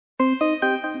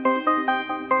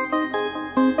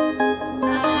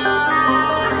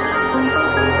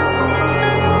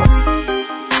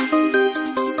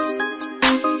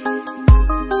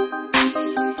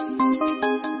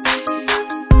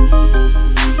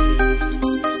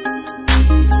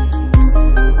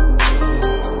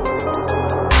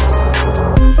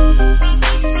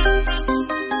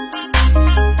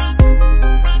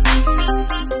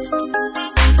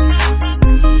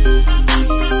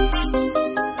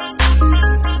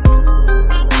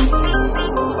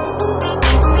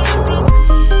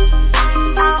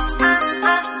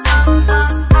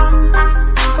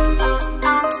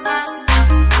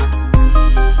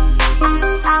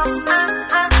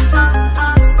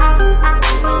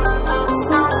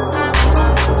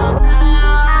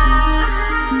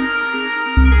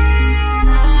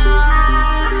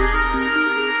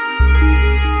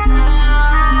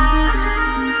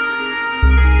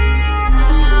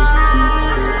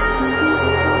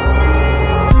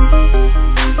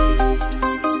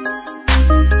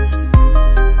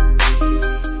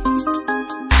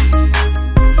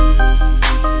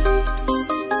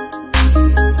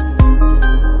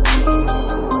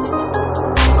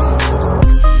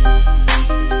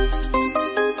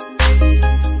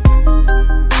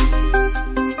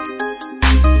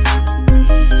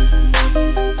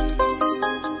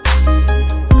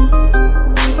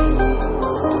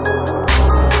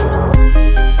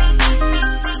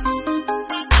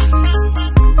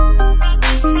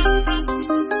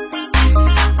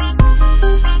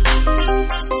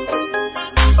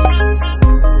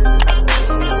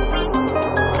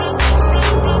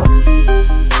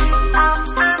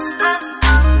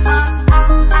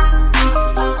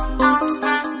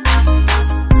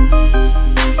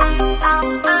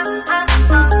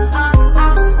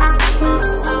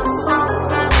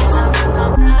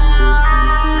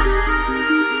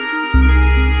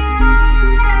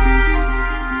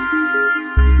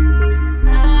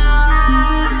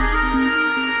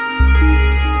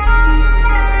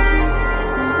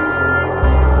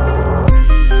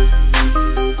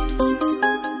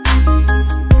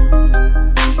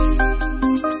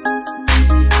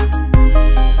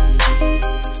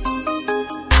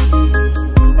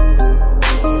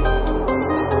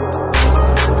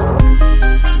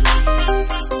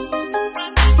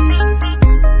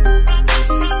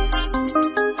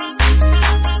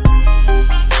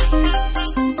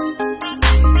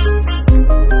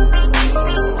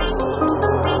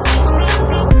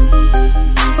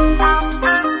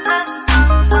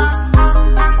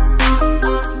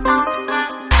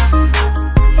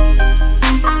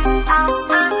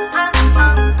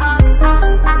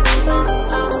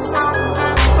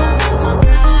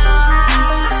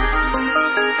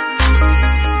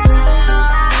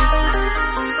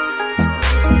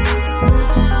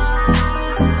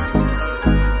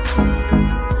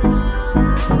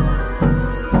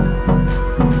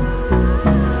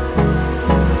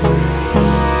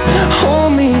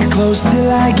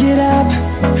I get up.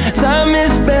 Time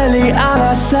is barely on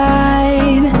our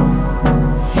side.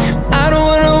 I don't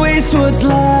wanna waste what's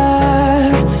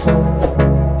left.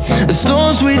 The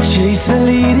storms we chase are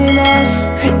leading us,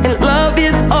 and love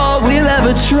is all we'll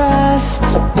ever trust.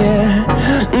 Yeah,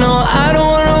 no, I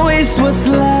don't wanna waste what's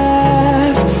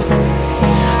left.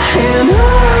 And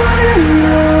on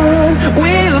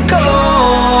we'll go,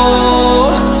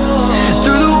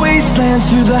 through the wastelands,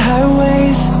 through the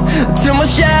highways, till my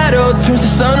shadow turns to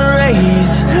sun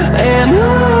rays. And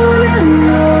on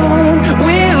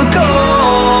we'll go,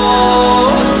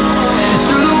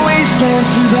 through the wastelands,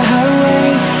 through the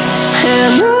highways,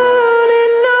 and on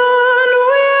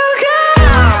we'll go.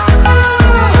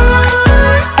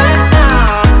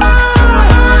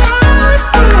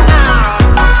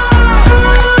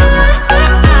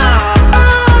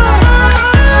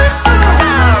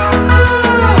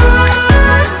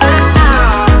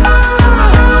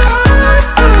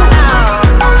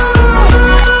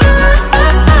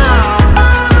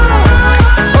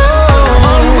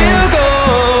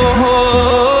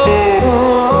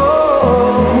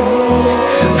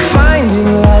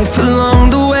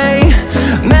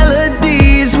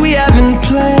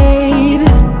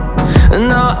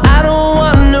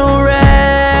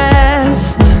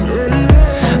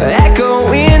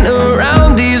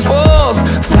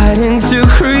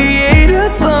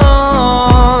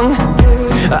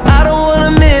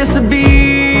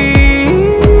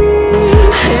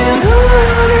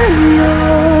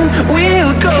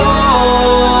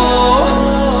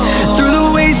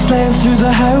 Through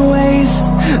the highways,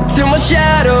 till my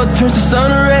shadow turns to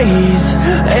sun rays.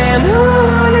 And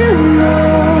on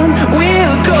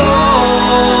we'll go,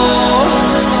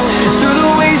 through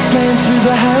the wastelands, through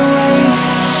the highways,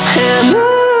 and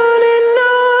on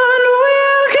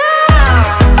we'll go.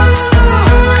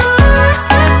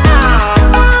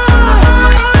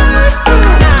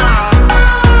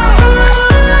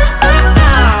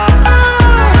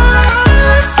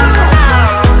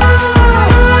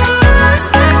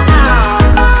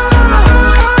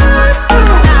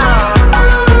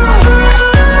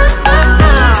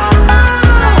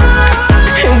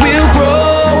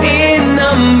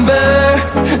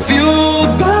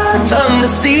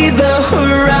 See the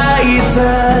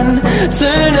horizon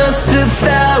turn us to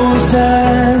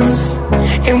thousands,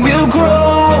 and we'll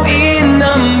grow in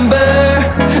number,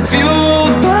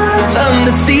 fueled by them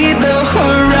to see the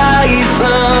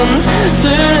horizon.